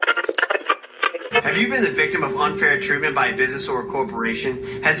Have you been the victim of unfair treatment by a business or a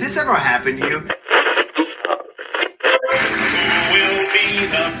corporation? Has this ever happened to you? Who will be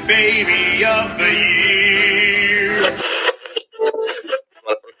the baby of the year?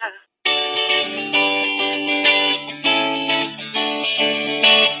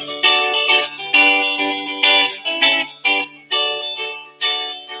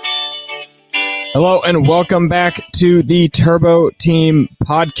 Hello and welcome back to the Turbo Team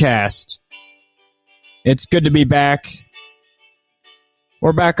Podcast. It's good to be back.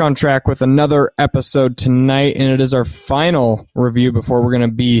 We're back on track with another episode tonight, and it is our final review before we're going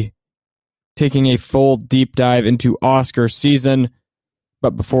to be taking a full deep dive into Oscar season.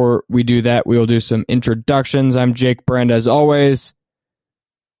 But before we do that, we will do some introductions. I'm Jake Brand, as always.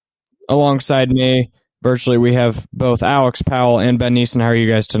 Alongside me, virtually, we have both Alex Powell and Ben Neeson. How are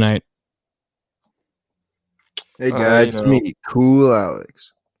you guys tonight? Hey guys, it's me, Cool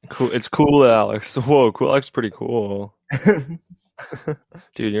Alex. Cool, it's Cool Alex. Whoa, Cool Alex, pretty cool.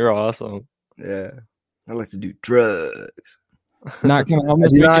 Dude, you're awesome. Yeah, I like to do drugs. Not coming home I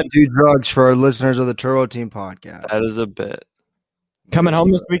this do not weekend. do drugs for our listeners of the Turbo Team Podcast. That is a bit. Coming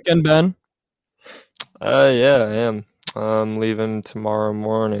home this weekend, Ben. Yeah, I am. I'm leaving tomorrow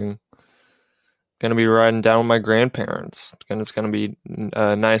morning. Gonna be riding down with my grandparents, and it's gonna be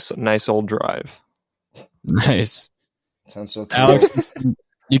a nice old drive. Nice. Sounds so Alex,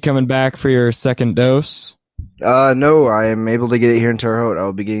 you coming back for your second dose? No, I am able to get it here in Terre Haute.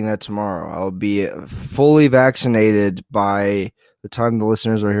 I'll be getting that tomorrow. I'll be fully vaccinated by the time the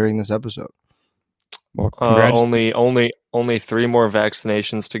listeners are hearing this episode. Well, congrats. Only 3 more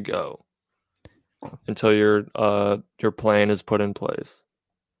vaccinations to go until your plan is put in place.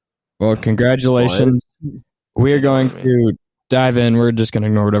 Well, congratulations. We are going to dive in. We're just going to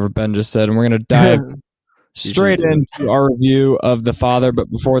ignore whatever Ben just said, and we're going to dive straight into our review of The Father. But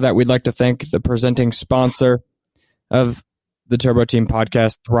before that, we'd like to thank the presenting sponsor of the Turbo Team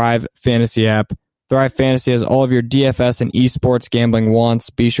Podcast, Thrive Fantasy app. Thrive Fantasy has all of your DFS and esports gambling wants.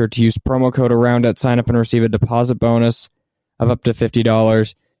 Be sure to use promo code AROUND at sign up and receive a deposit bonus of up to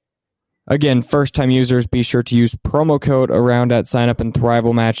 $50. Again, first-time users, be sure to use promo code AROUND at sign up, and Thrive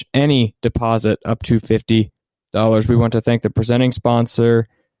will match any deposit up to $50. We want to thank the presenting sponsor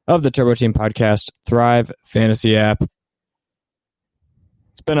of the Turbo Team Podcast, Thrive Fantasy app.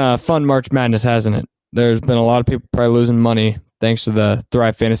 It's been a fun March Madness, hasn't it? There's been a lot of people probably losing money thanks to the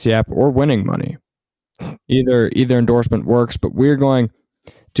Thrive Fantasy app, or winning money. Either endorsement works, but we're going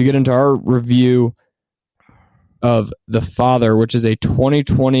to get into our review of The Father, which is a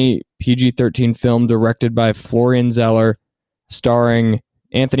 2020 PG-13 film directed by Florian Zeller, starring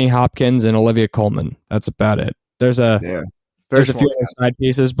Anthony Hopkins and Olivia Colman. That's about it. There's a few other side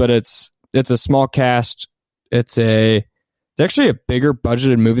pieces, but it's a small cast. It's actually a bigger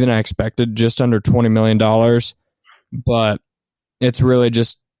budgeted movie than I expected, just under $20 million. But it's really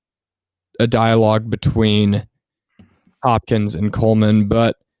just a dialogue between Hopkins and Coleman.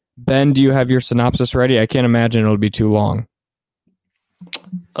 But Ben, do you have your synopsis ready? I can't imagine it'll be too long.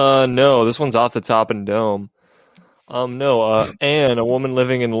 No, this one's off the top and dome. Anne, a woman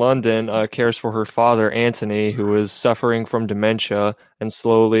living in London, cares for her father, Anthony, who is suffering from dementia and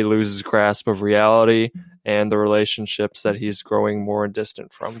slowly loses grasp of reality and the relationships that he's growing more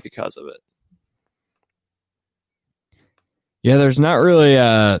distant from because of it. Yeah, there's not really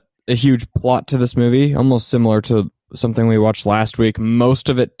a huge plot to this movie, almost similar to something we watched last week. Most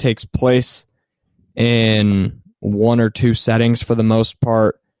of it takes place in 1 or 2 settings for the most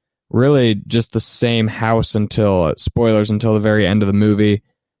part. Really just the same house until, spoilers, until the very end of the movie.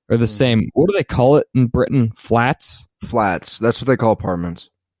 Or the same, what do they call it in Britain? Flats? Flats. That's what they call apartments.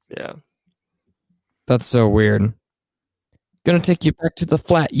 Yeah. That's so weird. Gonna take you back to the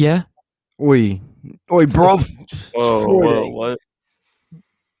flat, yeah? Oi, bro. Whoa, what?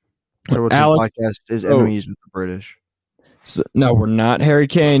 Turbo Team Alex, Podcast is enemies with the British. So, no, we're not. Harry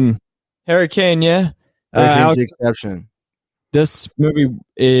Kane, yeah? Kane's Alex, the exception. this movie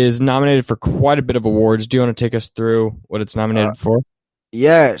is nominated for quite a bit of awards. Do you want to take us through what it's nominated for?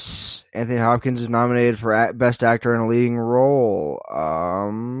 Yes, Anthony Hopkins is nominated for Best Actor in a Leading Role.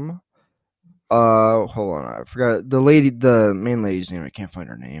 Hold on, I forgot the main lady's name. I can't find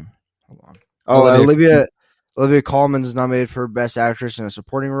her name. Hold on. Olivia Colman is nominated for Best Actress in a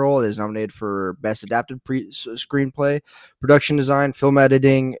Supporting Role. It is nominated for Best Adapted Screenplay, Production Design, Film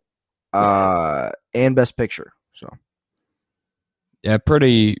Editing, and Best Picture. So, Yeah,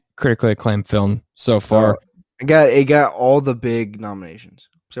 pretty critically acclaimed film so far. It got all the big nominations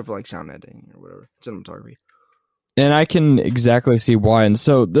except for like sound editing or whatever, cinematography. And I can exactly see why. And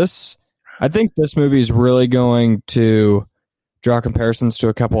so I think this movie is really going to draw comparisons to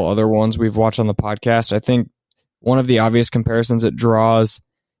a couple other ones we've watched on the podcast. I think one of the obvious comparisons it draws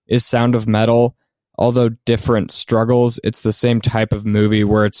is Sound of Metal. Although different struggles, it's the same type of movie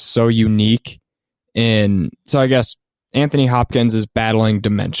where it's so unique. So I guess Anthony Hopkins is battling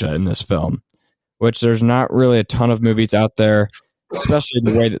dementia in this film, which there's not really a ton of movies out there, especially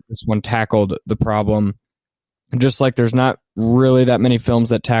the way that this one tackled the problem. Just like there's not really that many films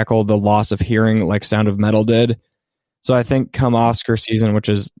that tackle the loss of hearing like Sound of Metal did. So I think come Oscar season, which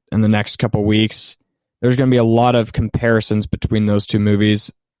is in the next couple weeks, there's going to be a lot of comparisons between those two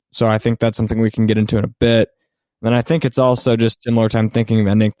movies. So I think that's something we can get into in a bit. And I think it's also just similar to I'm thinking of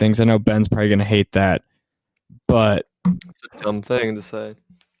ending things. I know Ben's probably going to hate that, but It's a dumb thing to say.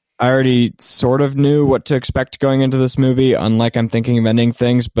 I already sort of knew what to expect going into this movie, unlike I'm thinking of ending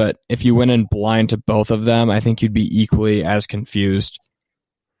things. But if you went in blind to both of them, I think you'd be equally as confused.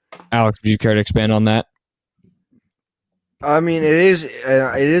 Alex, would you care to expand on that? I mean, it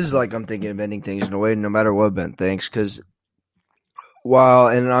is like I'm thinking of ending things in a way, no matter what Ben thinks, because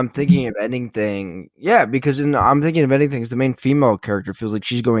and I'm thinking of ending because I'm thinking of ending things, the main female character feels like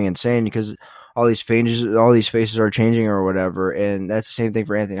she's going insane because all these faces are changing or whatever, and that's the same thing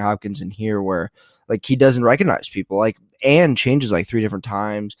for Anthony Hopkins in here, where like he doesn't recognize people. Like Anne changes like 3 different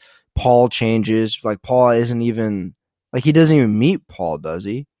times. Paul changes. Like Paul isn't even like he doesn't even meet Paul, does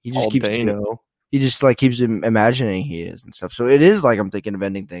he? He just keeps imagining he is and stuff. So it is like I'm thinking of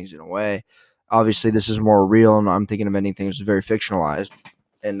ending things in a way. Obviously, this is more real, and I'm thinking of ending things very fictionalized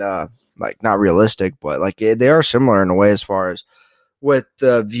and like not realistic, but like they are similar in a way as far as what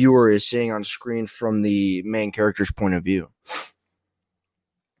the viewer is seeing on screen from the main character's point of view.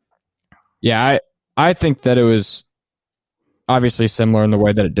 Yeah, I think that it was obviously similar in the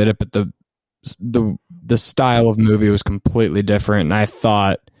way that it did it, but the style of movie was completely different. And I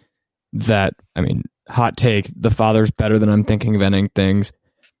thought that, I mean, hot take, The Father's better than I'm thinking of ending things.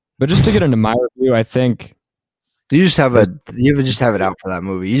 But just to get into my review, I think you just have it out for that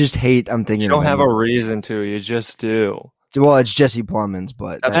movie. You just hate. I'm thinking you don't have a reason to. You just do. Well, it's Jesse Plemons,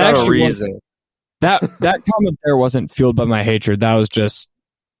 but that's not a reason. That comment there wasn't fueled by my hatred. That was just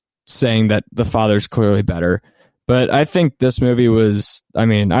saying that The Father's clearly better. But I think this movie was. I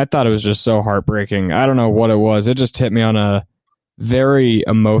mean, I thought it was just so heartbreaking. I don't know what it was. It just hit me on a very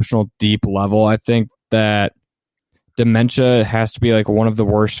emotional, deep level. I think that dementia has to be like one of the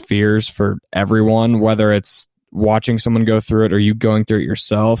worst fears for everyone, whether it's watching someone go through it or you going through it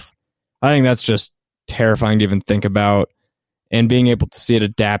yourself. I think that's just terrifying to even think about, and being able to see it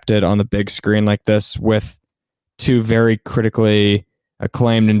adapted on the big screen like this with 2 very critically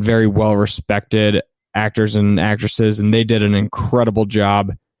acclaimed and very well respected actors and actresses, and they did an incredible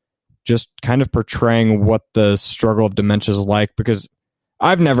job just kind of portraying what the struggle of dementia is like, because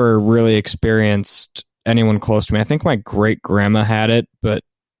I've never really experienced anyone close to me. I think my great grandma had it, but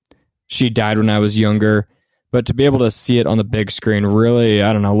she died when I was younger. But to be able to see it on the big screen really,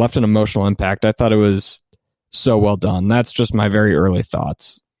 I don't know, left an emotional impact. I thought it was so well done. That's just my very early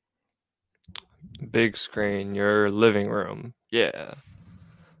thoughts. Big screen, your living room. Yeah.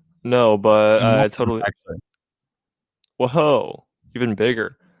 No, but I totally. Whoa, even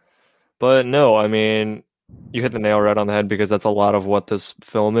bigger. But no, I mean, you hit the nail right on the head, because that's a lot of what this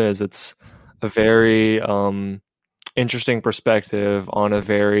film is. It's a very interesting perspective on a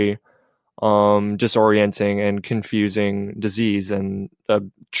very disorienting and confusing disease and a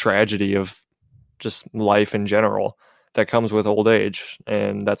tragedy of just life in general that comes with old age,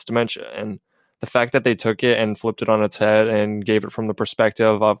 and that's dementia. And the fact that they took it and flipped it on its head and gave it from the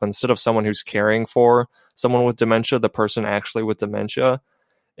perspective of, instead of someone who's caring for someone with dementia, the person actually with dementia,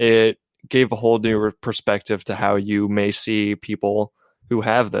 it gave a whole new perspective to how you may see people who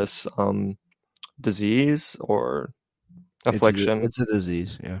have this disease or affliction. It's a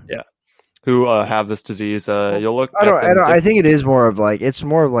disease, yeah. Yeah. Who have this disease. You'll look. I think it is more of like, it's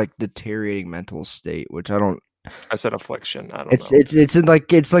more of like deteriorating mental state, which I don't. I said affliction. I don't know.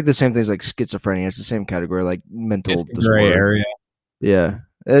 It's like the same things like schizophrenia. It's the same category, like mental disorder. Gray area. Yeah,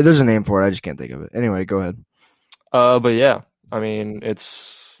 there's a name for it. I just can't think of it. Anyway, go ahead. But yeah, I mean,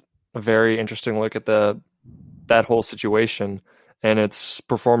 it's a very interesting look at that whole situation, and it's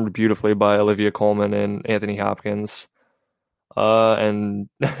performed beautifully by Olivia Colman and Anthony Hopkins. And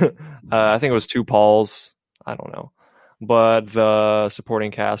I think it was 2 Pauls. I don't know, but the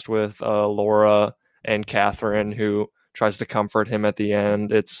supporting cast with Laura and Catherine, who tries to comfort him at the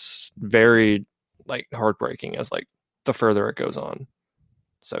end. It's very like heartbreaking as like the further it goes on.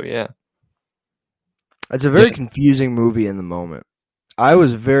 So yeah, it's a very confusing movie in the moment. I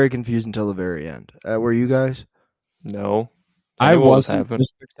was very confused until the very end. Were you guys? No, I wasn't.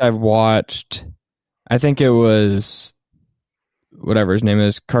 Just because I've watched. I think it was whatever his name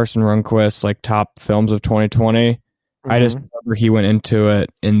is, Carson Runquist, like top films of 2020. I just remember he went into it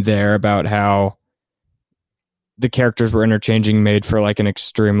in there about how the characters were interchanging, made for like an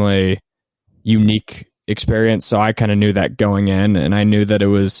extremely unique experience. So I kind of knew that going in, and I knew that it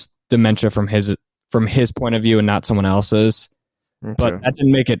was dementia from his point of view and not someone else's. Okay. But that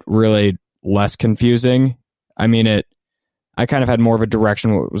didn't make it really less confusing. I mean, I kind of had more of a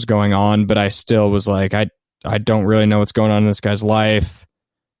direction what was going on, but I still was like, I don't really know what's going on in this guy's life.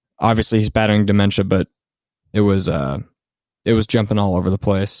 Obviously, he's battling dementia, but it was jumping all over the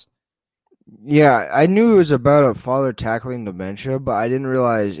place. Yeah, I knew it was about a father tackling dementia, but I didn't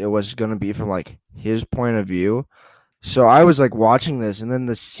realize it was going to be from like his point of view. So I was like watching this, and then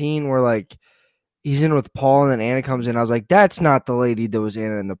the scene where like he's in with Paul, and then Anna comes in. I was like, that's not the lady that was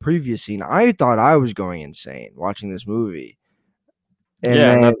Anna in the previous scene. I thought I was going insane watching this movie. And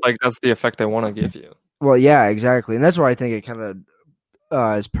and that's the effect they want to give you. Well, yeah, exactly, and that's why I think it kind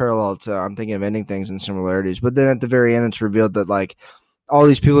of is parallel to I'm thinking of ending things and similarities. But then at the very end, it's revealed that like all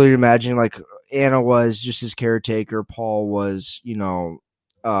these people you're imagining, like Anna was just his caretaker, Paul was,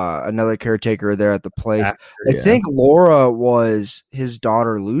 another caretaker there at the place. I think Laura was his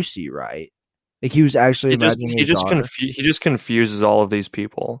daughter Lucy, right? Like he was actually imagining his daughter. He just confuses all of these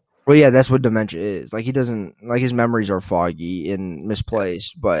people. Well, yeah, that's what dementia is. Like he doesn't, like his memories are foggy and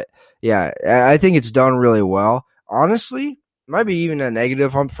misplaced. But yeah, I think it's done really well. Honestly, might be even a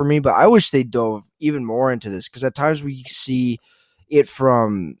negative for me, but I wish they dove even more into this, because at times we see it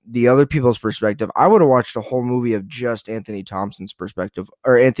from the other people's perspective. I would have watched a whole movie of just Anthony Thompson's perspective,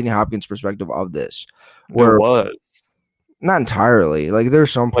 or Anthony Hopkins' perspective of this. Where it was not entirely. Like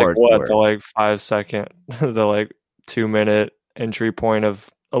there's some parts. Like what? The like 5 second, the like 2 minute entry point of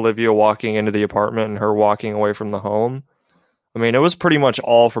Olivia walking into the apartment and her walking away from the home. I mean, it was pretty much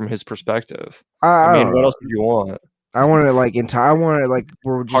all from his perspective. I mean, what else do you want? I want to like entire. I want to like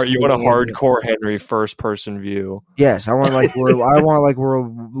we're just. You want a hardcore Henry first person view? Yes, I want like we're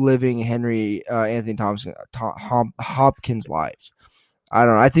living Henry Anthony Thompson Hopkins' life. I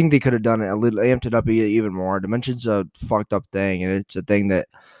don't know. I think they could have done it a little, amped it up even more. Dementia's a fucked up thing, and it's a thing that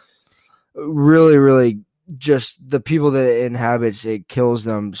really, really just the people that it inhabits, it kills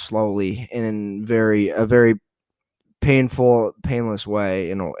them slowly and in a very painful, painless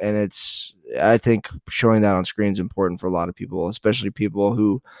way. And it's, I think showing that on screen is important for a lot of people, especially people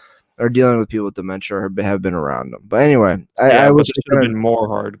who are dealing with people with dementia or have been around them. But anyway, I wish it should have been more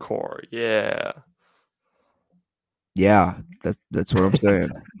hardcore. Yeah, that's what I'm saying.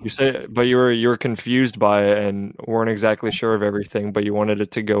 You say, but you were confused by it and weren't exactly sure of everything, but you wanted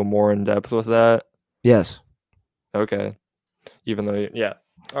it to go more in depth with that. Yes. Okay. Even though, yeah.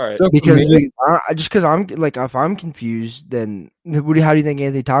 All right. So because just because I'm like, if I'm confused, then how do you think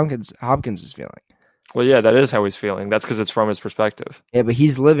Anthony Hopkins is feeling? Well, yeah, that is how he's feeling. That's because it's from his perspective. Yeah, but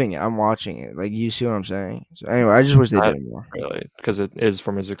he's living it. I'm watching it. Like, you see what I'm saying? So anyway, I just wish they did more. Really, because it is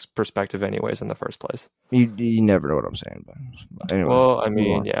from his perspective, anyways. In the first place, you never know what I'm saying. But anyway, well, I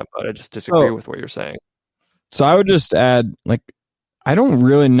mean, yeah, but I just disagree with what you're saying. So I would just add, like, I don't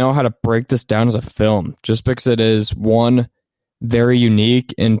really know how to break this down as a film, just because it is, one, very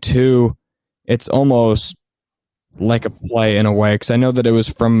unique, and two, it's almost like a play in a way, because I know that it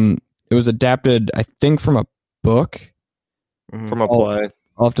was adapted, I think, from a book. From a play.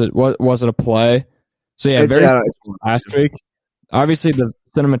 Was it a play? So yeah, last week. Obviously, the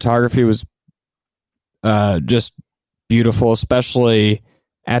cinematography was just beautiful, especially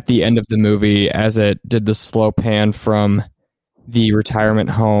at the end of the movie, as it did the slow pan from the retirement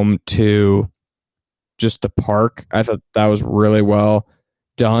home to just the park. I thought that was really well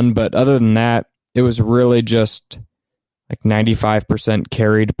done. But other than that, it was really just like 95%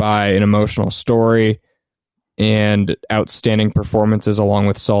 carried by an emotional story and outstanding performances along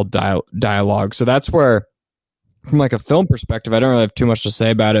with solid dialogue. So that's where, from like a film perspective, I don't really have too much to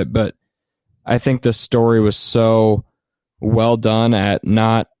say about it, but I think the story was so well done at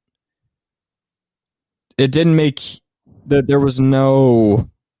not... It didn't make... There was no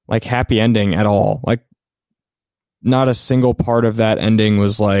like happy ending at all. Like, not a single part of that ending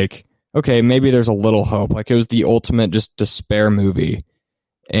was like, okay, maybe there's a little hope. Like, it was the ultimate just despair movie.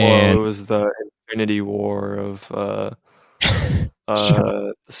 And it was the Infinity War of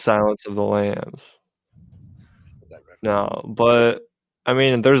Silence of the Lambs. No, but I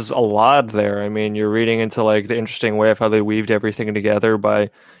mean, there's a lot there. I mean, you're reading into like the interesting way of how they weaved everything together by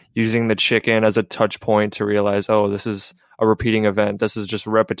using the chicken as a touch point to realize, oh, this is a repeating event. This is just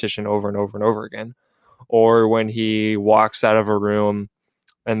repetition over and over and over again. Or when he walks out of a room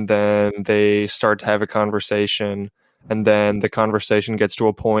and then they start to have a conversation, and then the conversation gets to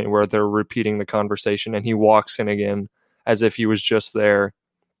a point where they're repeating the conversation and he walks in again as if he was just there.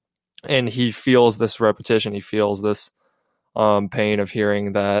 And he feels this repetition. He feels this pain of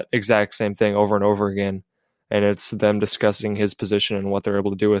hearing that exact same thing over and over again. And it's them discussing his position and what they're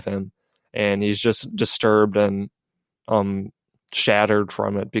able to do with him. And he's just disturbed and shattered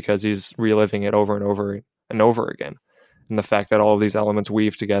from it because he's reliving it over and over and over again. And the fact that all of these elements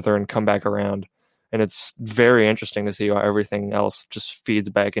weave together and come back around. And it's very interesting to see how everything else just feeds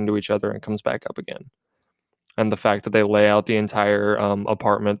back into each other and comes back up again. And the fact that they lay out the entire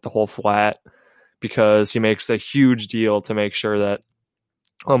apartment, the whole flat, because he makes a huge deal to make sure that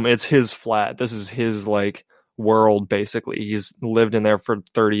it's his flat. This is his like world, basically. He's lived in there for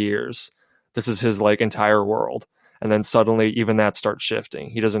 30 years. This is his like entire world. And then suddenly even that starts shifting.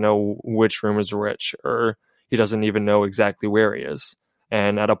 He doesn't know which room is which, or he doesn't even know exactly where he is.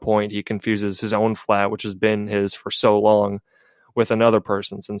 And at a point he confuses his own flat, which has been his for so long, with another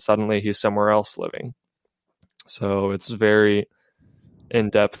person's, and suddenly he's somewhere else living. So it's very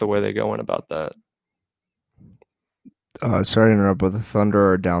in-depth the way they go in about that. Sorry to interrupt, but the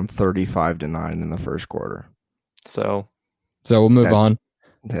Thunder are down 35-9 in the first quarter. So we'll move on.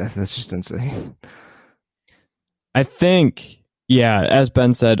 That's just insane. I think, yeah, as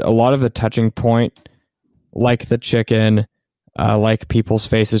Ben said, a lot of the touching point, like the chicken, like people's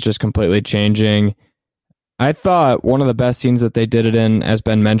faces just completely changing. I thought one of the best scenes that they did it in, as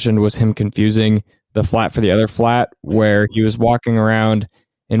Ben mentioned, was him confusing the flat for the other flat, where he was walking around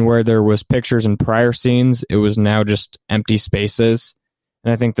and where there was pictures in prior scenes, it was now just empty spaces.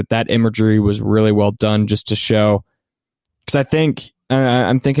 And I think that imagery was really well done just to show, because I think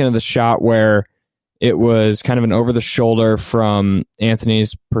I'm thinking of the shot where it was kind of an over the shoulder from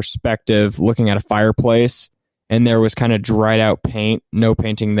Anthony's perspective looking at a fireplace, and there was kind of dried out paint, no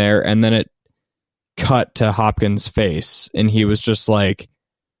painting there, and then it cut to Hopkins' face, and he was just like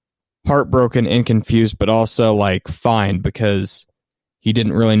heartbroken and confused, but also like fine, because he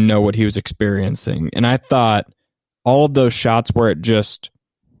didn't really know what he was experiencing. And I thought all of those shots where it just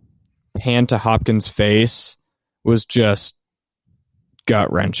panned to Hopkins' face was just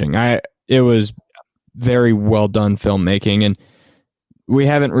gut-wrenching. It was very well done filmmaking, and we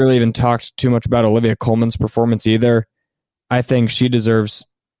haven't really even talked too much about Olivia Colman's performance either. I think she deserves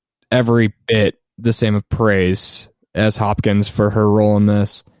every bit the same of praise as Hopkins for her role in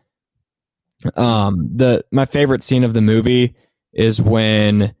this. My favorite scene of the movie is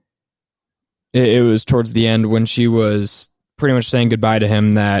when it was towards the end, when she was pretty much saying goodbye to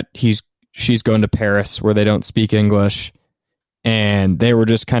him, that she's going to Paris where they don't speak English, and they were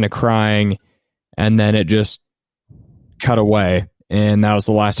just kind of crying, and then it just cut away, and that was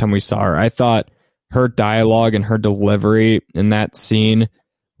the last time we saw her. I thought her dialogue and her delivery in that scene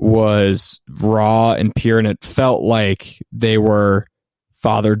was raw and pure, and it felt like they were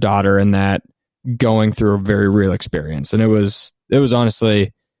father-daughter in that, going through a very real experience. And it was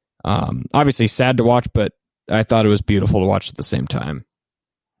honestly obviously sad to watch, but I thought it was beautiful to watch at the same time.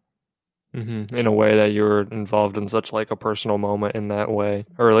 Mm-hmm. In a way that you were involved in such like a personal moment in that way,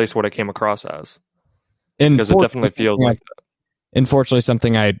 or at least what it came across as. Because it definitely feels like that. Unfortunately,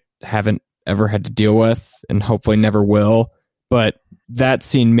 something I haven't ever had to deal with, and hopefully never will. But that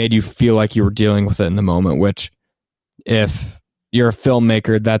scene made you feel like you were dealing with it in the moment, which, if you're a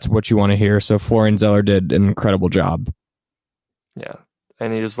filmmaker, that's what you want to hear. So Florian Zeller did an incredible job. Yeah.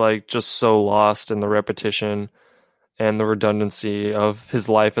 And he's like just so lost in the repetition and the redundancy of his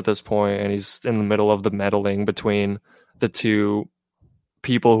life at this point, and he's in the middle of the meddling between the two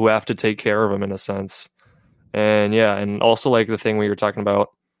people who have to take care of him in a sense. And yeah, and also like the thing we were talking about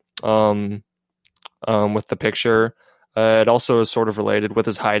with the picture, it also is sort of related with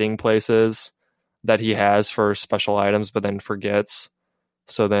his hiding places that he has for special items, but then forgets.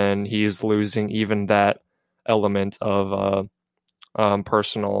 So then he's losing even that element of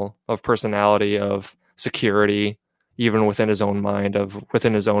personality, of security, even within his own mind,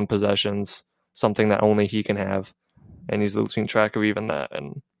 within his own possessions, something that only he can have. And he's losing track of even that.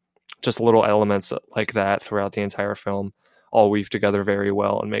 And just little elements like that throughout the entire film all weave together very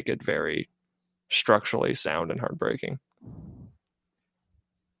well and make it very structurally sound and heartbreaking.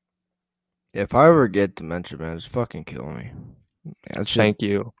 If I ever get dementia, man, just fucking kill me. Yeah, Thank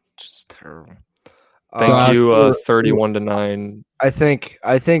you. Just terrible. Thank you, 31-9. I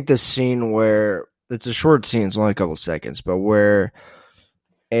think the scene where it's a short scene, it's only a couple seconds, but where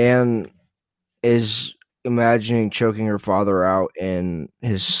Anne is imagining choking her father out in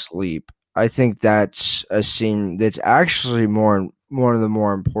his sleep. I think that's a scene that's actually one of the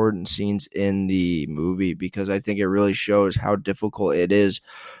more important scenes in the movie, because I think it really shows how difficult it is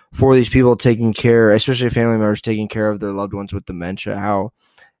for these people taking care, especially family members taking care of their loved ones with dementia, how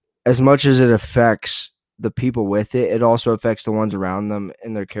as much as it affects the people with it, it also affects the ones around them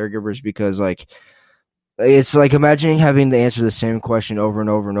and their caregivers, because like it's like imagining having to answer the same question over and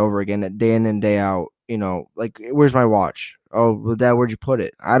over and over again, day in and day out. You know, like, where's my watch? Oh, well, Dad, where'd you put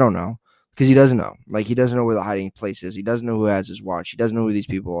it? I don't know, because he doesn't know. Like, he doesn't know where the hiding place is. He doesn't know who has his watch. He doesn't know who these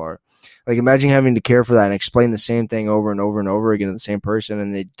people are. Like, imagine having to care for that and explain the same thing over and over and over again to the same person,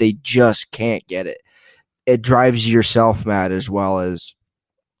 and they just can't get it. It drives yourself mad as well as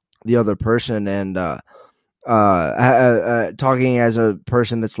the other person. And talking as a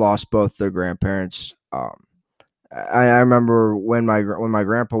person that's lost both their grandparents, I remember when my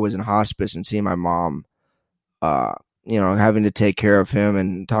grandpa was in hospice and seeing my mom, having to take care of him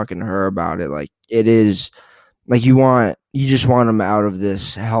and talking to her about it. Like, it is like you just want them out of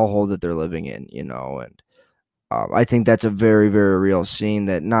this hellhole that they're living in, and I think that's a very, very real scene.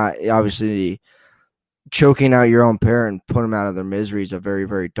 That, not obviously choking out your own parent, put them out of their misery, is a very,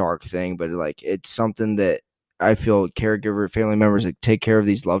 very dark thing, but like, it's something that I feel family members that take care of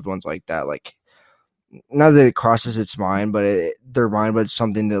these loved ones like that, like, not that it crosses their mind, but it's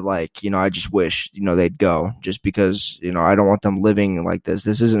something that, like, I just wish, they'd go, just because, I don't want them living like this.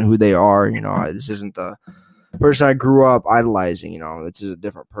 This isn't who they are. This isn't the person I grew up idolizing. This is a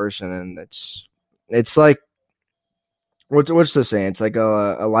different person. And it's like, what's the saying? It's like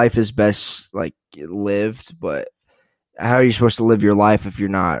a life is best, like, lived, but how are you supposed to live your life if you're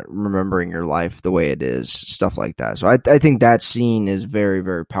not remembering your life the way it is? Stuff like that. So I think that scene is very,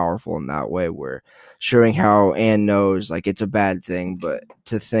 very powerful in that way, where showing how Anne knows, like, it's a bad thing, but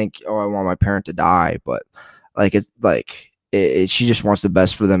to think, oh, I want my parent to die, but she just wants the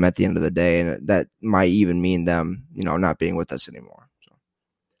best for them at the end of the day, and that might even mean them, not being with us anymore. So.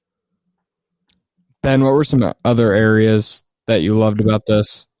 Ben, what were some other areas that you loved about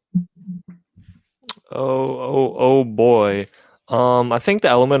this? Oh boy. I think the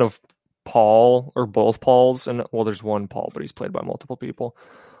element of Paul, or both Pauls, and well, there's one Paul, but he's played by multiple people,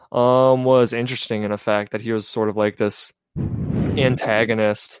 was interesting in the fact that he was sort of like this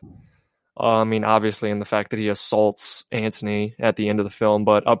antagonist. I mean, obviously in the fact that he assaults Antony at the end of the film,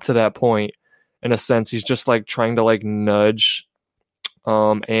 but up to that point, in a sense, he's just like trying to like nudge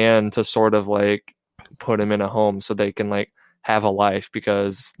Anne to sort of like put him in a home so they can like have a life,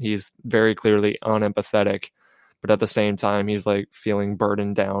 because he's very clearly unempathetic, but at the same time he's like feeling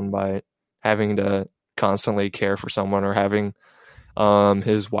burdened down by having to constantly care for someone, or having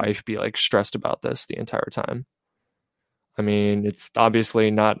his wife be like stressed about this the entire time. I mean, it's obviously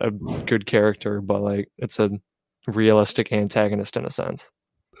not a good character, but like, it's a realistic antagonist in a sense.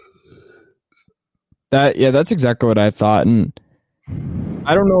 That's exactly what I thought. And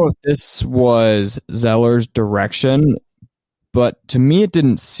I don't know if this was Zeller's direction, but to me, it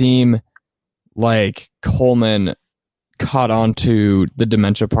didn't seem like Coleman caught on to the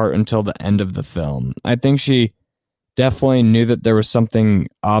dementia part until the end of the film. I think she definitely knew that there was something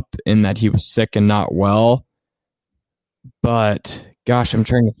up in that he was sick and not well. But, gosh, I'm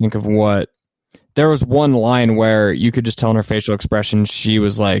trying to think of what... There was one line where you could just tell in her facial expression, she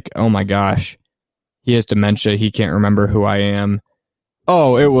was like, oh my gosh, he has dementia, he can't remember who I am.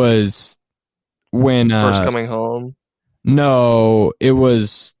 Oh, it was when... First Coming Home? No, it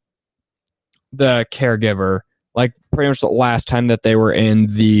was the caregiver. Like, pretty much the last time that they were in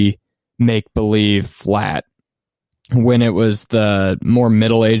the make-believe flat, when it was the more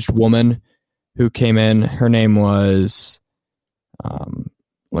middle-aged woman who came in. Her name was...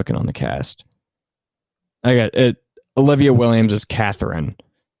 looking on the cast. I got it. Olivia Williams is Catherine.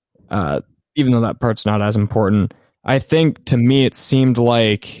 Even though that part's not as important. I think, to me, it seemed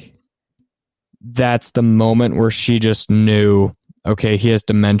like that's the moment where she just knew, okay, he has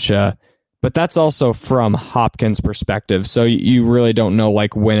dementia. But that's also from Hopkins' perspective. So you really don't know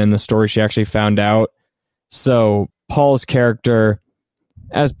like when in the story she actually found out. So Paul's character,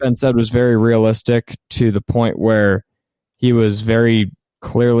 as Ben said, was very realistic to the point where he was very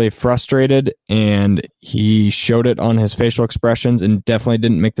clearly frustrated, and he showed it on his facial expressions and definitely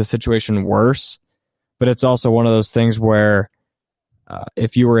didn't make the situation worse. But it's also one of those things where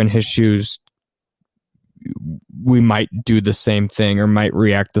if you were in his shoes, we might do the same thing or might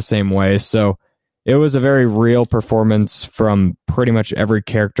react the same way. So it was a very real performance from pretty much every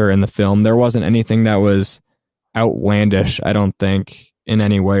character in the film. There wasn't anything that was outlandish, I don't think, in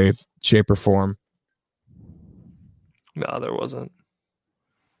any way, shape, or form. No, there wasn't.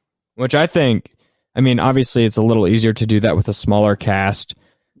 Which I think, I mean, obviously it's a little easier to do that with a smaller cast,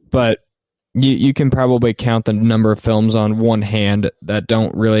 but you can probably count the number of films on one hand that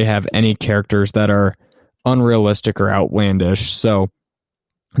don't really have any characters that are unrealistic or outlandish. So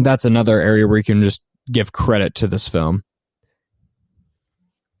that's another area where you can just give credit to this film.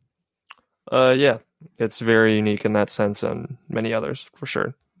 Yeah, It's very unique in that sense, and many others for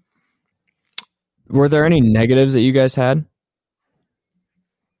sure. Were there any negatives that you guys had?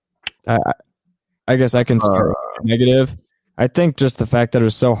 I guess I can start with negative. I think just the fact that it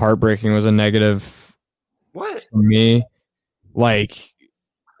was so heartbreaking was a negative. What? For me? Like,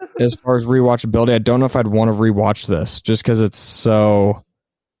 as far as rewatchability, I don't know if I'd want to rewatch this just because it's so.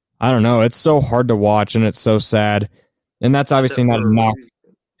 I don't know. It's so hard to watch and it's so sad, and that's obviously not a knock.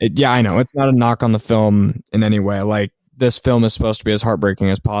 Yeah, I know it's not a knock on the film in any way. Like, this film is supposed to be as heartbreaking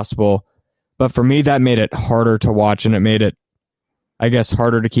as possible, but for me, that made it harder to watch, and it made it, I guess,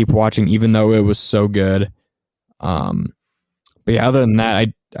 harder to keep watching, even though it was so good. But yeah, other than that,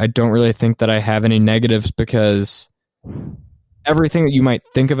 I don't really think that I have any negatives because everything that you might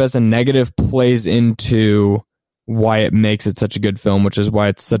think of as a negative plays into why it makes it such a good film, which is why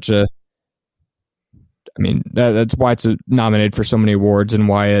it's such a. I mean, that's why it's nominated for so many awards and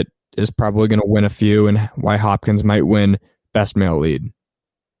why it is probably going to win a few, and why Hopkins might win Best Male Lead.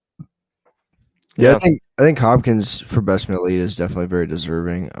 Yeah, I think Hopkins for Best Male Lead is definitely very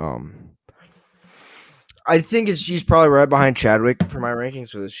deserving. I think he's probably right behind Chadwick for my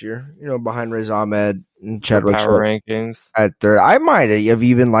rankings for this year. You know, behind Riz Ahmed and Chadwick. Power rankings at third. I might have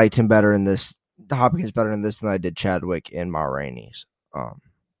even liked him better in this. Hopkins better in this than I did Chadwick and Ma Rainey's.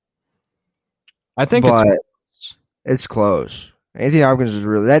 I think it's close. Anthony Hopkins is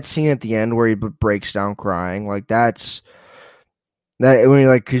really, that scene at the end where he breaks down crying, like that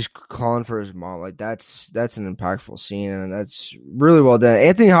when he's calling for his mom, like that's an impactful scene, and that's really well done.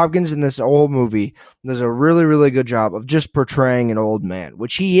 Anthony Hopkins in this whole movie does a really, really good job of just portraying an old man,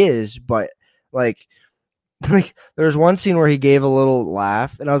 which he is, but like there's one scene where he gave a little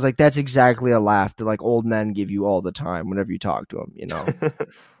laugh, and I was like, that's exactly a laugh that like old men give you all the time whenever you talk to them, you know.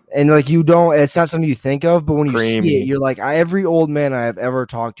 And like it's not something you think of, but when you see it, you're like, every old man I have ever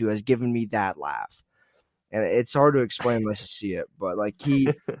talked to has given me that laugh. And it's hard to explain unless you see it, but like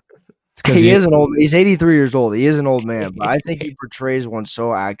he's 83 years old. He is an old man, but I think he portrays one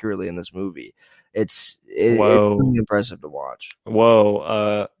so accurately in this movie. It's really impressive to watch.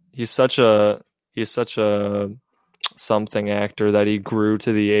 Whoa. He's such a something actor that he grew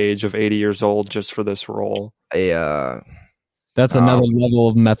to the age of 80 years old just for this role. That's another level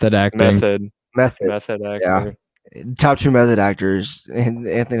of method acting. Method actor. Yeah. Top two method actors,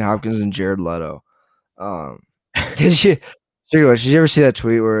 Anthony Hopkins and Jared Leto. Did you ever see that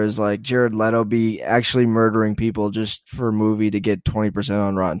tweet where it's like Jared Leto be actually murdering people just for a movie to get 20%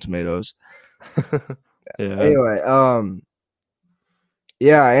 on Rotten Tomatoes? Yeah. Anyway,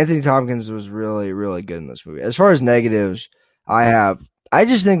 yeah, Anthony Hopkins was really, really good in this movie. As far as negatives, I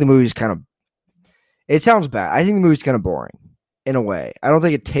just think the movie's kind of. It sounds bad. I think the movie's kind of boring in a way. I don't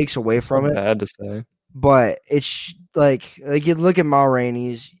think it takes away from it. Bad to say, but it's like you look at Ma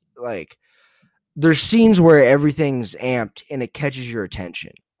Rainey's like. There's scenes where everything's amped and it catches your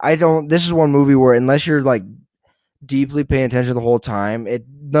attention. This is one movie where unless you're like deeply paying attention the whole time,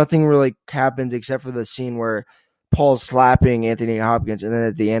 nothing really happens except for the scene where Paul's slapping Anthony Hopkins, and then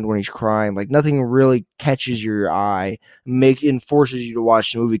at the end when he's crying, like nothing really catches your eye, and forces you to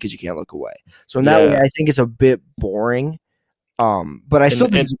watch the movie because you can't look away. So in that way, I think it's a bit boring. But I still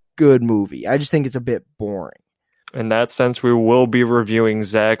think it's a good movie. I just think it's a bit boring. In that sense, we will be reviewing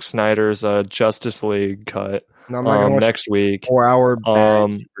Zack Snyder's Justice League cut next week. 4-hour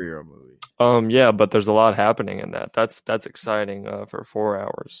superhero movie. Yeah, but there's a lot happening in that. That's exciting for 4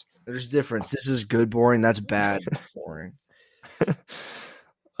 hours. There's a difference. This is good boring. That's bad boring.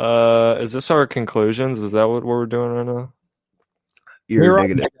 Is this our conclusions? Is that what we're doing right now? You're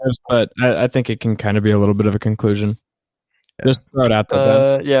negative, but I think it can kind of be a little bit of a conclusion. Yeah. Just throw it out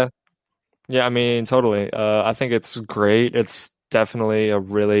there. Yeah, I mean, totally. I think it's great. It's definitely a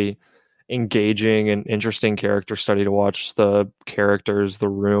really engaging and interesting character study to watch. The characters, the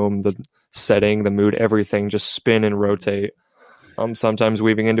room, the setting, the mood, everything just spin and rotate. Sometimes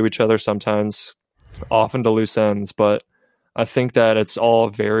weaving into each other, sometimes off into loose ends. But I think that it's all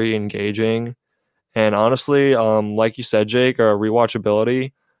very engaging. And honestly, like you said, Jake,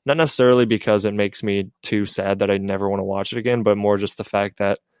 rewatchability, not necessarily because it makes me too sad that I never want to watch it again, but more just the fact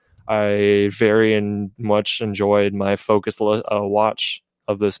that I very much enjoyed my focused watch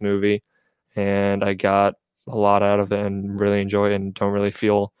of this movie, and I got a lot out of it and really enjoy it, and don't really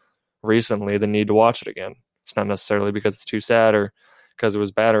feel recently the need to watch it again. It's not necessarily because it's too sad or because it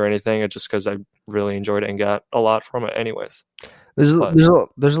was bad or anything. It's just because I really enjoyed it and got a lot from it anyways. There's a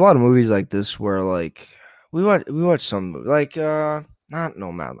lot of movies like this where like we watch some like not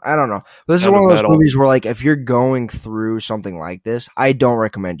Nomadland. I don't know. But this is one of those movies where, like, if you're going through something like this, I don't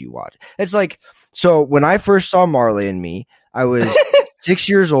recommend you watch. It's like, so when I first saw Marley and Me, I was 6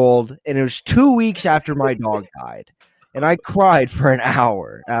 years old, and it was 2 weeks after my dog died, and I cried for an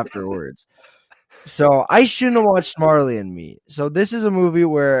hour afterwards. So I shouldn't have watched Marley and Me. So this is a movie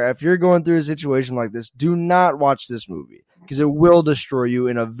where if you're going through a situation like this, do not watch this movie because it will destroy you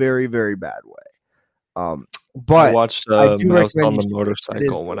in a very, very bad way. But I watched I do Mouse recommend on you the see it.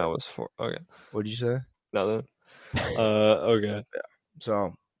 Motorcycle when I was 4. Okay, What'd you say? nothing. Okay.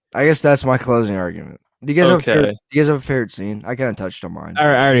 So I guess that's my closing argument. Do you guys have a favorite scene? I kind of touched on mine. I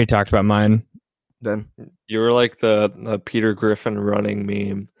already talked about mine. Ben, You were like the Peter Griffin running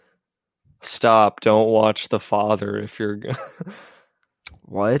meme. Stop! Don't watch The Father if you're.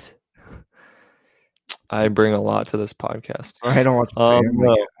 what? I bring a lot to this podcast. I don't watch Family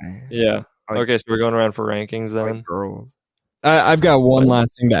no. Guy. Yeah. I like- Okay, so we're going around for rankings I then. like girls. I've got one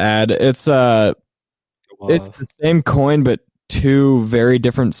last thing to add. It's the same coin, but two very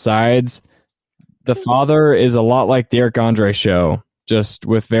different sides. The Father is a lot like the Eric Andre Show, just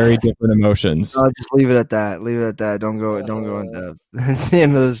with very different emotions. No, just leave it at that. Leave it at that. Don't go in depth. That's the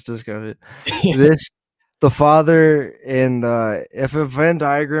end of this discussion. The Father and if a Venn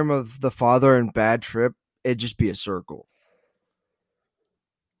diagram of The Father and Bad Trip, it'd just be a circle.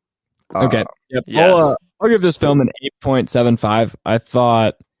 Okay. Yep. Yes. I'll give this film an 8.75. I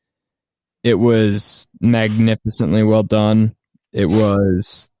thought it was magnificently well done. It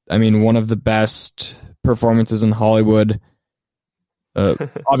was, one of the best performances in Hollywood,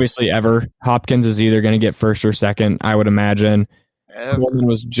 obviously ever. Hopkins is either going to get first or second, I would imagine. Coleman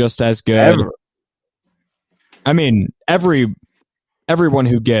was just as good. Ever. Everyone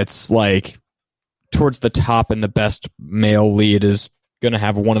who gets towards the top and the best male lead is going to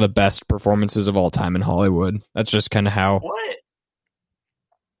have one of the best performances of all time in Hollywood. That's just kind of how. What?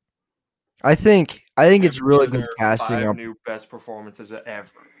 I think it's really good casting. 5 new best performances ever.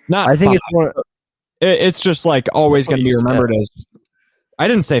 Not. I think five. it's one. It's just always going to be you said. remembered as. I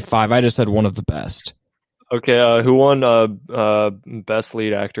didn't say 5. I just said one of the best. Okay, who won best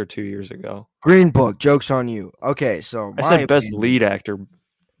lead actor 2 years ago? Green Book. Joke's on you. Okay, so I said best lead actor.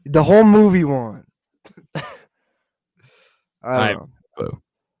 The whole movie won. I don't know.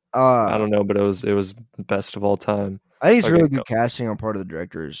 I don't know, but it was best of all time. I think it's Okay, really go. good casting on part of the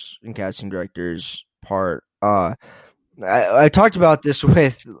directors and casting directors part. I talked about this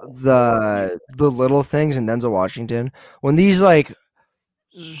with the little things in Denzel Washington. When these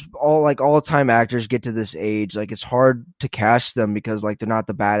all time actors get to this age, it's hard to cast them because they're not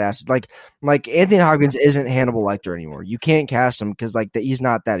the badasses. Like Anthony Hopkins isn't Hannibal Lecter anymore. You can't cast him because he's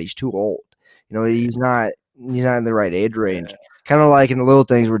not that. He's too old. He's not in the right age range. Kind of like in the little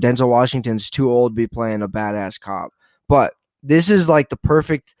things where Denzel Washington's too old to be playing a badass cop. But this is the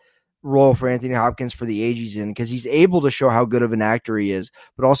perfect role for Anthony Hopkins for the age he's in because he's able to show how good of an actor he is,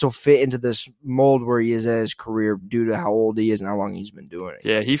 but also fit into this mold where he is at his career due to how old he is and how long he's been doing it.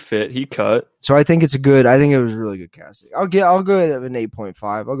 Yeah, he fit. He cut. So I think it was really good casting. I'll go at an 8.5.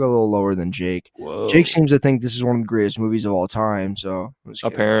 I'll go a little lower than Jake. Whoa. Jake seems to think this is one of the greatest movies of all time. So I'm just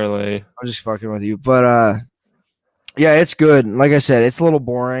kidding. Apparently. I'm just fucking with you, but yeah, it's good. Like I said, it's a little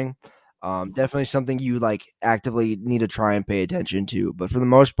boring. Definitely something you actively need to try and pay attention to. But for the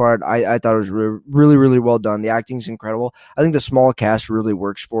most part, I thought it was really, really well done. The acting's incredible. I think the small cast really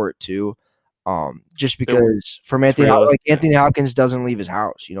works for it too. Just because from Anthony Hopkins doesn't leave his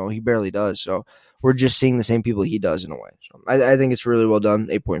house. He barely does. So we're just seeing the same people he does in a way. So I think it's really well done.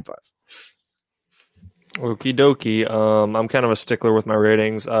 8.5. Okie dokie. I'm kind of a stickler with my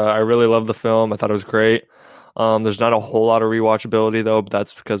ratings. I really love the film. I thought it was great. There's not a whole lot of rewatchability though, but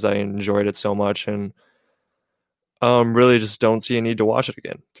that's because I enjoyed it so much and really just don't see a need to watch it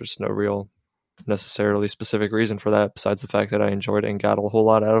again. There's no real necessarily specific reason for that besides the fact that I enjoyed it and got a whole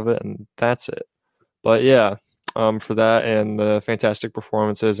lot out of it, and that's it. But yeah, for that and the fantastic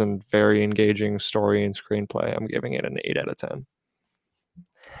performances and very engaging story and screenplay, I'm giving it an 8 out of 10.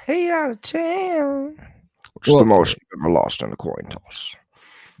 8 out of 10. Which is the most you've ever lost in a coin toss.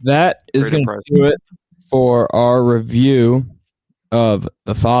 That is going to do it for our review of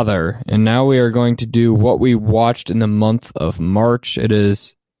The Father. And now we are going to do what we watched in the month of March. It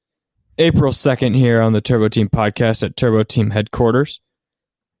is April 2nd here on the Turbo Team podcast at Turbo Team headquarters.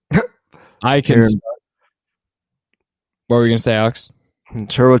 What were you going to say, Alex?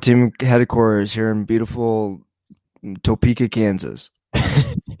 Turbo Team headquarters here in beautiful Topeka, Kansas.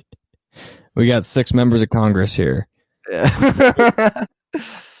 We got 6 members of Congress here. Yeah.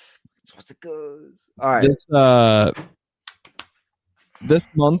 That's what it goes. All right. This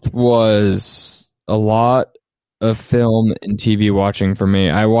month was a lot of film and TV watching for me.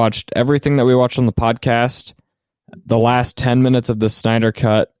 I watched everything that we watched on the podcast, the last 10 minutes of the Snyder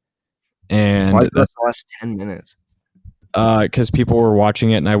Cut, and Why the last 10 minutes? because people were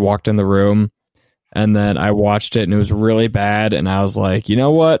watching it, and I walked in the room, and then I watched it, and it was really bad, and I was like, you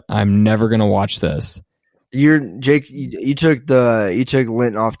know what? I'm never gonna watch this. Jake. You took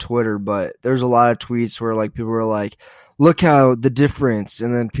Linton off Twitter, but there's a lot of tweets where like people were like, "Look how the difference,"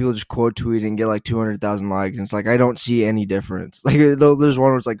 and then people just quote tweet and get like 200,000 likes. And it's like I don't see any difference. Like there's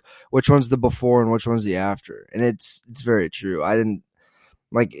one where it's like, which one's the before and which one's the after, and it's very true. I didn't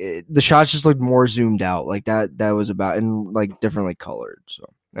like the shots just looked more zoomed out, like that was about and like differently colored. So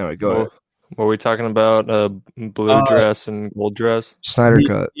anyway, go ahead. Were we talking about blue dress and gold dress? Snyder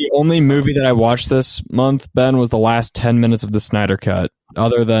Cut. The only movie that I watched this month, Ben, was the last 10 minutes of the Snyder Cut.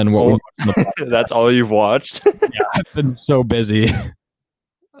 Other than what we watched that's all you've watched? Yeah, I've been so busy.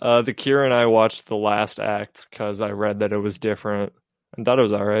 The Kira and I watched the last act because I read that it was different and thought it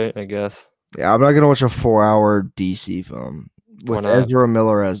was all right, I guess. Yeah, I'm not gonna watch a 4-hour DC film with Ezra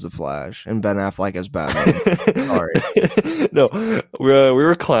Miller as the Flash and Ben Affleck as Batman. Sorry. No, we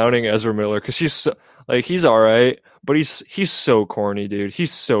were clowning Ezra Miller because he's all right, but he's so corny, dude.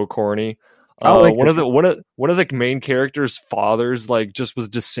 He's so corny. One of the main characters' fathers like just was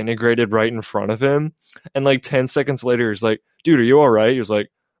disintegrated right in front of him, and like 10 seconds later, he's like, "Dude, are you all right?" He was like,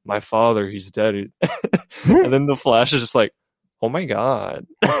 "My father, he's dead." And then the Flash is just like, "Oh my god."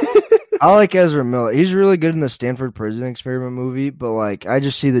 I like Ezra Miller. He's really good in the Stanford Prison Experiment movie, but like I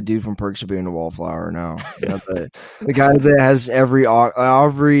just see the dude from Perks of Being a Wallflower now. You know, the guy that has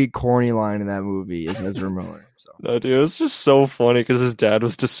every corny line in that movie is Ezra Miller. So. No, dude, it's just so funny because his dad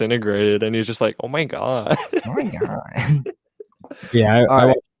was disintegrated, and he's just like, "Oh my god." Oh my god. Yeah, I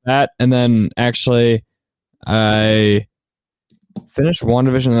watched that, and then actually, I finished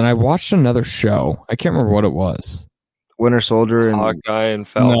WandaVision, and then I watched another show. I can't remember what it was. Winter Soldier and Hawkeye and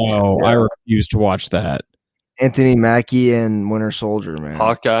Falcon. No, I refuse to watch that. Anthony Mackie and Winter Soldier, man.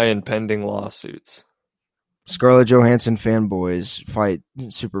 Hawkeye and pending lawsuits. Scarlett Johansson fanboys fight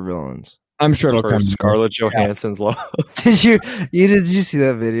supervillains. I'm sure it'll come. Scarlett Johansson's love. Did you see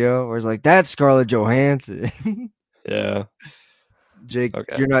that video where it's like that's Scarlett Johansson? Yeah. Jake,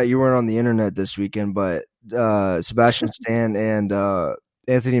 Okay. you weren't on the internet this weekend, but Sebastian Stan and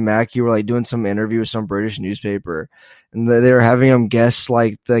Anthony Mackie were like doing some interview with some British newspaper, and they were having them guess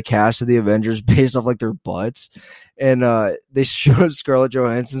like the cast of the Avengers based off like their butts, and they showed Scarlett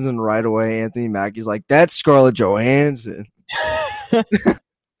Johansson, and right away Anthony Mackie's like, "That's Scarlett Johansson."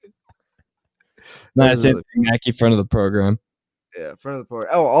 Nice, Anthony Mackie, friend of the program. Yeah, friend of the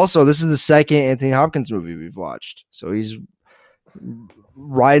program. Oh, also, this is the second Anthony Hopkins movie we've watched, so he's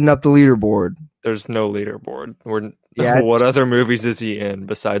riding up the leaderboard. There's no leaderboard. Yeah, what other movies is he in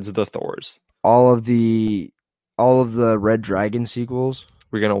besides the Thors? All of the Red Dragon sequels.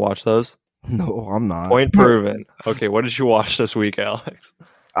 We're gonna watch those? No, I'm not. Point proven. Okay, what did you watch this week, Alex?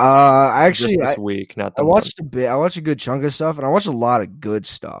 Actually, Just this week, not the I watched a bit. I watched a good chunk of stuff, and I watched a lot of good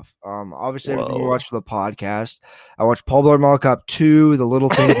stuff. Obviously, everything we watched for the podcast. I watched Paul Blart Mall Cop 2, The Little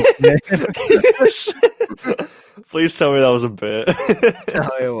Things. Please tell me that was a bit. No,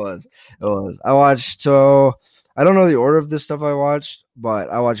 it was. I watched. So I don't know the order of this stuff I watched, but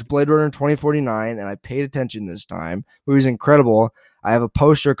I watched Blade Runner 2049, and I paid attention this time. It was incredible. I have a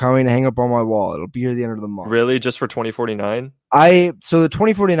poster coming to hang up on my wall. It'll be here at the end of the month. Really? Just for 2049? So the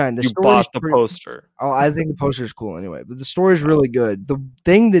 2049. You bought the poster. Oh, I think the poster is cool anyway, but the story is really good. The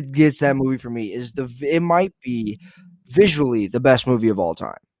thing that gets that movie for me is it might be visually the best movie of all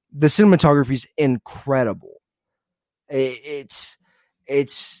time. The cinematography is incredible. It's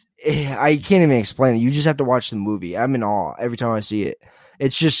I can't even explain it. You just have to watch the movie. I'm in awe every time I see it.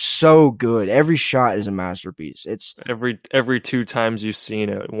 It's just so good. Every shot is a masterpiece. It's every 2 times you've seen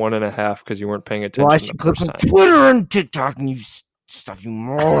it, 1.5 because you weren't paying attention. Well, I see clips on Twitter and TikTok and you stuff, you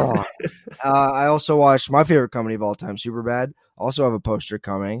moron. I also watched my favorite comedy of all time, Superbad. Also have a poster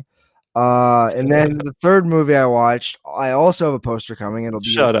coming. And then the third movie I watched, I also have a poster coming. It'll be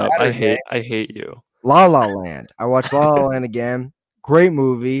Shut up! Saturday. I hate you. La La Land. I watched La La Land again. Great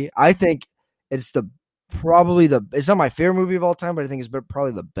movie. I think it's it's not my favorite movie of all time, but I think it's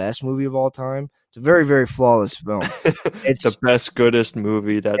probably the best movie of all time. It's a very, very flawless film. It's the best, goodest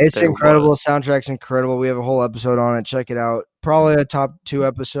movie that it's incredible. The soundtrack's incredible. We have a whole episode on it. Check it out. Probably a top 2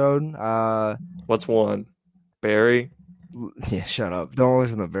 episode. What's one? Barry? Yeah, shut up. Don't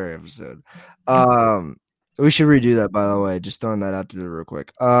listen to the Barry episode. We should redo that, by the way. Just throwing that out there real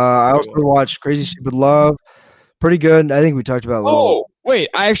quick. I also watched Crazy Stupid Love. Pretty good. I think we talked about it a little. Oh, wait.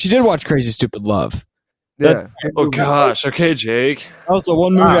 I actually did watch Crazy Stupid Love. Yeah. Oh, gosh. Okay, Jake. That was the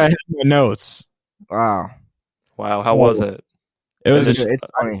one movie I had in my notes. Wow. How was it? It was. It's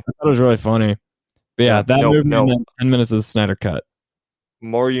funny. I thought it was really funny. But yeah, that movie and then 10 minutes of the Snyder Cut.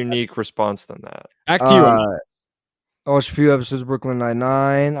 More unique response than that. Back to you. I watched a few episodes of Brooklyn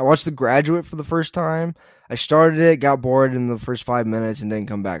Nine-Nine. I watched The Graduate for the first time. I started it, got bored in the first 5 minutes, and didn't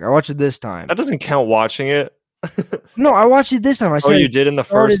come back. I watched it this time. That doesn't count watching it. No, I watched it this time. I said you did in the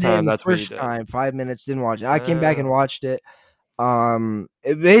started first it time. in the That's what you first did. time. 5 minutes, didn't watch it. I came back and watched it.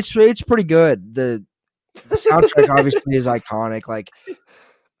 It's pretty good. The soundtrack obviously is iconic. Like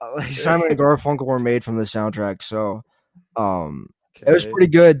Simon and Garfunkel were made from the soundtrack, so it was pretty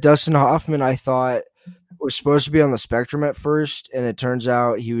good. Dustin Hoffman, I thought, was supposed to be on the spectrum at first, and it turns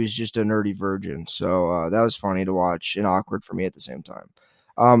out he was just a nerdy virgin. So that was funny to watch and awkward for me at the same time.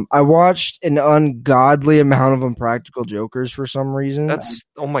 I watched an ungodly amount of Impractical Jokers for some reason. That's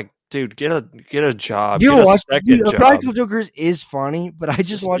oh my dude, get a job. You Get a watched second job. Impractical Jokers is funny, but I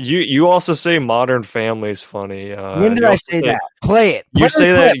just watched. You also say Modern Family's funny. When did I say that? Play it. You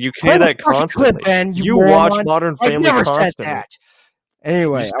say that. You say that constantly. Clip, Ben, you watch moron. Modern I Family never constantly. said that.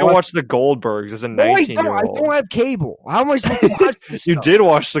 Anyway, You still watch the Goldbergs as a No, I 19-year-old. don't have cable. How am I supposed to watch this You stuff? did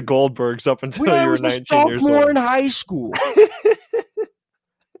watch the Goldbergs up until When I you were was a 19 years sophomore old. in high school.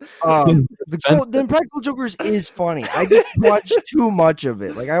 The Impractical Jokers is funny. I just watched too much of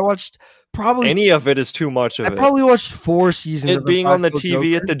it. Like I watched probably Any of it is too much of I it. probably watched 4 seasons. It of being on the Impractical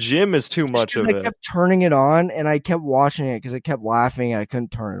TV Jokers at the gym is too just much 'cause of I it. kept turning it on and I kept watching it because I kept laughing and I couldn't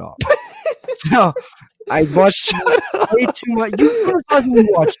turn it off. So I watched way too much. When was the last time you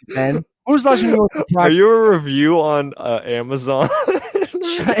watched it, Ben? When was the last time you watched Are Impractical? you a review on Amazon?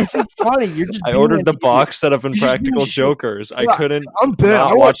 It's funny. You're just. I being ordered an the idiot. box set of You're just Impractical being shit. Jokers. I Yeah, couldn't I'm Ben.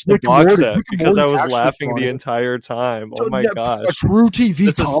 not I watch the Rick and box Morty. set Rick and because I Morty's was actually laughing funny. the entire time. Oh my Yeah, gosh. A true TV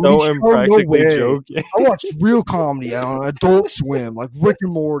This is comedy so show? impractically No way. joking. I watched real comedy on Adult Swim, like Rick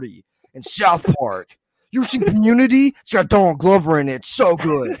and Morty and South Park. You ever seen Community? It's got Donald Glover in it. It's so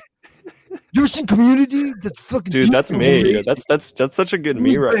good. You ever seen Community? That's fucking Dude, that's me. amazing. That's such a good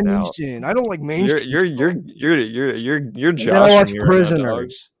me right Ben now. Neeson. I don't like You're mainstream. you're And then I joshing watched me right now, dog.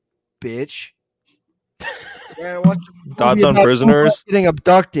 Prisoners, bitch. Yeah, I watched a movie Thoughts on about Prisoners? getting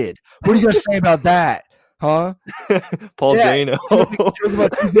abducted. What are you gonna say about that? Huh? Paul Yeah, Dano. Joke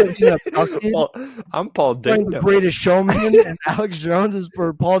about people getting abducted. I'm Paul Playing The Dano. Greatest Showman, and Alex Jones is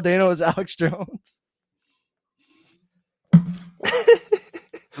for Paul Dano is Alex Jones.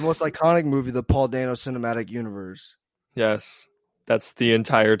 The most iconic movie, the Paul Dano Cinematic Universe. Yes, that's the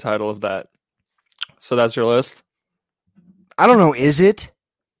entire title of that. So that's your list? I don't know, is it?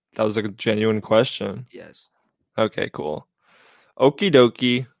 That was a genuine question. Yes. Okay, cool. Okie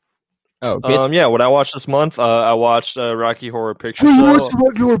dokie. Oh, Yeah, what I watched this month, I watched Rocky Horror Picture Who Show. wants to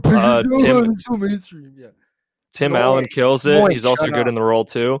rock your picture? Tim- It's so mainstream. Yeah. Tim Noise. Allen kills it. Noise, He's also shut good up. in the role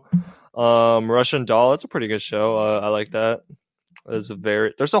too. Russian Doll, it's a pretty good show. I like that. There's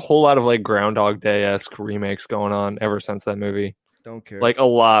a whole lot of like Groundhog Day-esque remakes going on ever since that movie. Don't care. Like a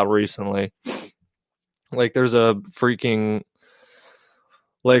lot recently. Like there's a freaking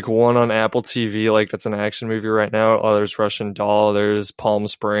like one on Apple TV, like that's an action movie right now. Oh, there's Russian Doll, there's Palm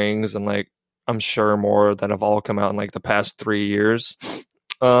Springs, and like I'm sure more that have all come out in like the past 3 years.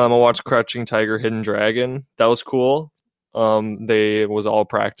 I watched Crouching Tiger, Hidden Dragon. That was cool. It was all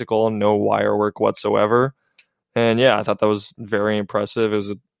practical, no wire work whatsoever. And yeah, I thought that was very impressive. It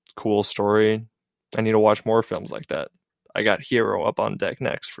was a cool story. I need to watch more films like that. I got Hero up on deck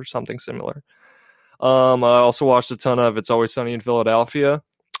next for something similar. I also watched a ton of It's Always Sunny in Philadelphia.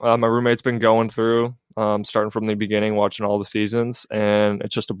 My roommate's been going through, starting from the beginning, watching all the seasons, and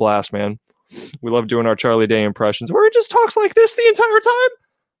it's just a blast, man. We love doing our Charlie Day impressions, where he just talks like this the entire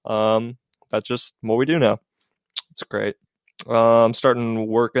time. That's just what we do now. It's great. I'm starting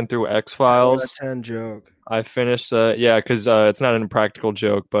working through X-Files. 10 joke. I finished, because it's not an impractical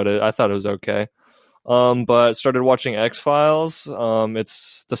joke, but I thought it was okay. But started watching X-Files.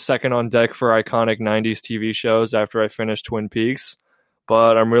 It's the second on deck for iconic 90s TV shows after I finished Twin Peaks,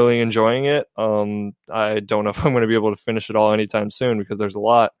 but I'm really enjoying it. I don't know if I'm going to be able to finish it all anytime soon because there's a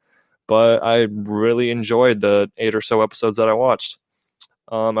lot, but I really enjoyed the 8 or so episodes that I watched.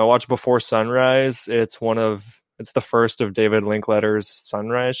 I watched Before Sunrise. It's the first of David Linklater's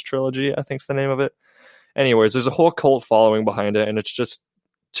Sunrise trilogy, I think's the name of it. Anyways, there's a whole cult following behind it, and it's just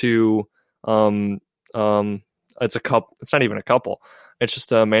two it's a couple. It's not even a couple. It's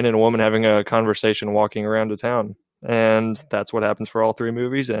just a man and a woman having a conversation walking around a town, and that's what happens for all 3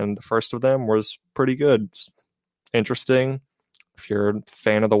 movies. And the first of them was pretty good, it's interesting. If you're a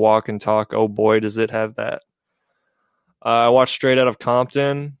fan of The Walk and Talk, oh boy, does it have that. I watched Straight Outta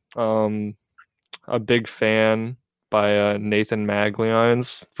Compton. A big fan by Nathan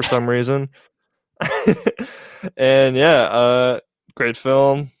Maglions for some reason. And yeah, great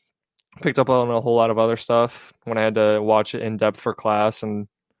film. Picked up on a whole lot of other stuff when I had to watch it in depth for class, and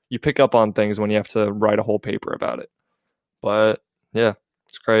you pick up on things when you have to write a whole paper about it. But yeah,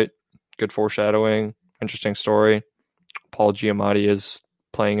 it's great. Good foreshadowing. Interesting story. Paul Giamatti is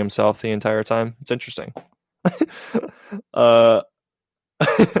playing himself the entire time. It's interesting.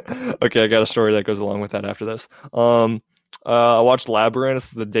 Okay, I got a story that goes along with that after this. I watched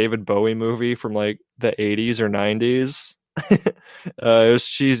Labyrinth, the David Bowie movie from like the 80s or 90s. It was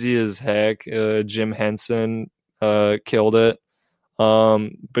cheesy as heck. Jim Henson killed it.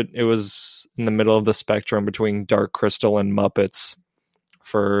 But it was in the middle of the spectrum between Dark Crystal and Muppets.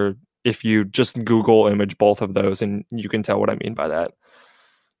 For if you just Google image both of those, and you can tell what I mean by that.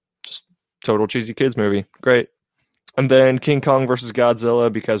 Just total cheesy kids movie. Great. And then King Kong versus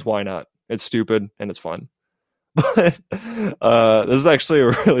Godzilla, because why not? It's stupid and it's fun. But this is actually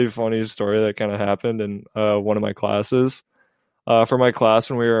a really funny story that kind of happened in one of my classes. For my class,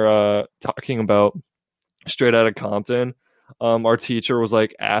 when we were talking about Straight Outta Compton, our teacher was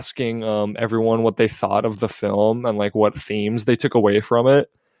like asking everyone what they thought of the film and like what themes they took away from it.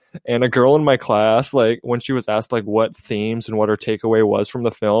 And a girl in my class, like when she was asked like what themes and what her takeaway was from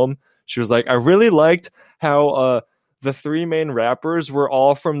the film, she was like, I really liked how the three main rappers were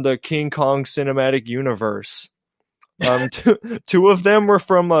all from the King Kong cinematic universe. Two of them were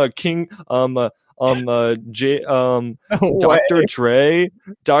from Dr. Dre.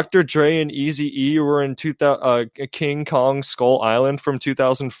 Dr. Dre and Eazy-E were in King Kong Skull Island from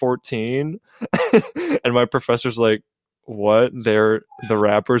 2014. And my professor's like, what? The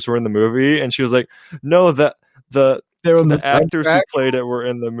rappers were in the movie? And she was like, no, the actors who played it were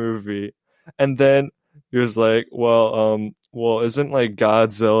in the movie. And then he was like, well, isn't like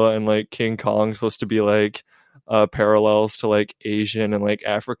Godzilla and like King Kong supposed to be like parallels to like Asian and like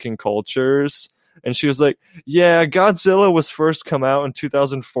African cultures? And she was like, yeah, Godzilla was first come out in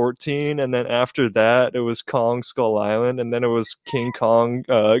 2014, and then after that it was Kong Skull Island, and then it was King Kong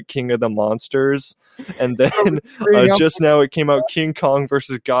King of the Monsters, and then just now it came out King Kong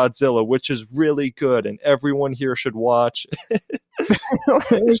versus Godzilla, which is really good and everyone here should watch.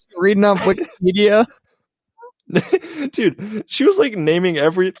 Reading off Wikipedia. Dude, she was like naming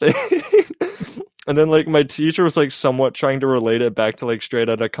everything. And then like my teacher was like somewhat trying to relate it back to like Straight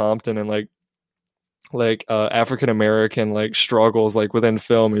Outta Compton and like African American like struggles like within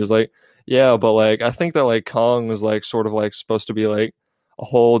film. He was like, yeah, but like I think that like Kong was like sort of like supposed to be like a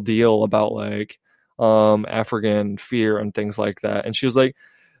whole deal about like African fear and things like that. And she was like,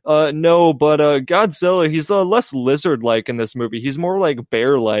 no, but Godzilla, he's less lizard-like in this movie. He's more like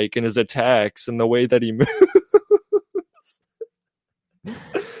bear-like in his attacks and the way that he moves.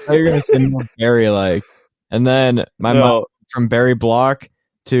 Oh, you're gonna say more Barry-like, and then my mom from Barry Block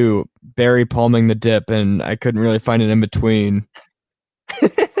to Barry palming the dip, and I couldn't really find it in between.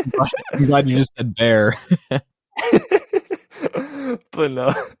 I'm glad you just said bear. But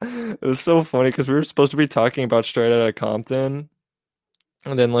no, it was so funny because we were supposed to be talking about Straight Outta Compton,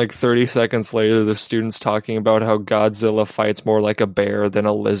 and then like 30 seconds later, the student's talking about how Godzilla fights more like a bear than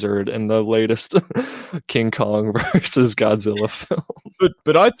a lizard in the latest King Kong versus Godzilla film.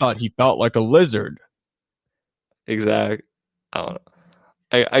 But I thought he felt like a lizard. Exact. I don't know.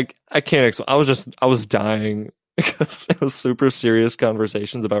 I can't explain. I was dying because it was super serious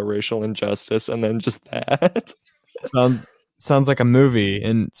conversations about racial injustice, and then just that. Sounds like a movie.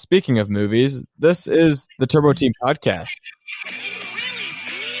 And speaking of movies, this is the Turbo Team podcast.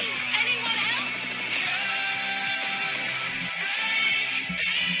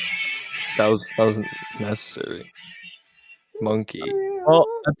 That wasn't necessary. Monkey. Well,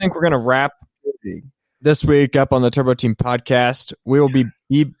 I think we're gonna wrap this week up on the Turbo Team podcast. We will be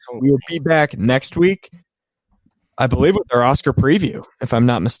back next week, I believe, with our Oscar preview, if I'm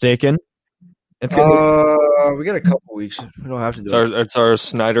not mistaken. It's we got a couple weeks. We don't have to do it. It's our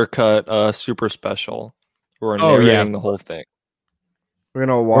Snyder Cut super special. We're narrating the whole thing. We're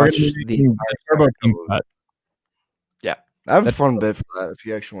gonna watch the Turbo Team cut. Yeah, I have a fun bit for that. If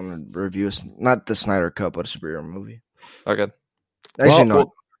you actually want to review, not the Snyder Cut, but a superhero movie. Okay. Actually,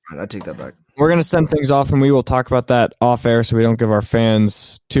 no. I take that back. We're going to send things off, and we will talk about that off air so we don't give our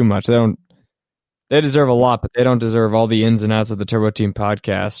fans too much. They deserve a lot, but they don't deserve all the ins and outs of the Turbo Team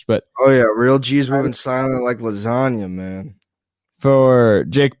podcast. But oh, yeah. Real G's moving silent like lasagna, man. For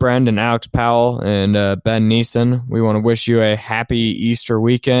Jake Brand and Alex Powell and Ben Neeson, we want to wish you a happy Easter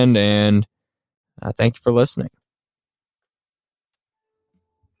weekend, and thank you for listening.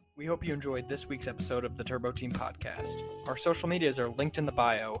 We hope you enjoyed this week's episode of the Turbo Team podcast. Our social medias are linked in the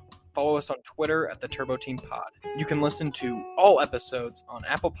bio. Follow us on Twitter at the Turbo Team Pod. You can listen to all episodes on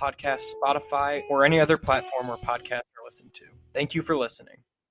Apple Podcasts, Spotify, or any other platform where podcasts are listened to. Thank you for listening.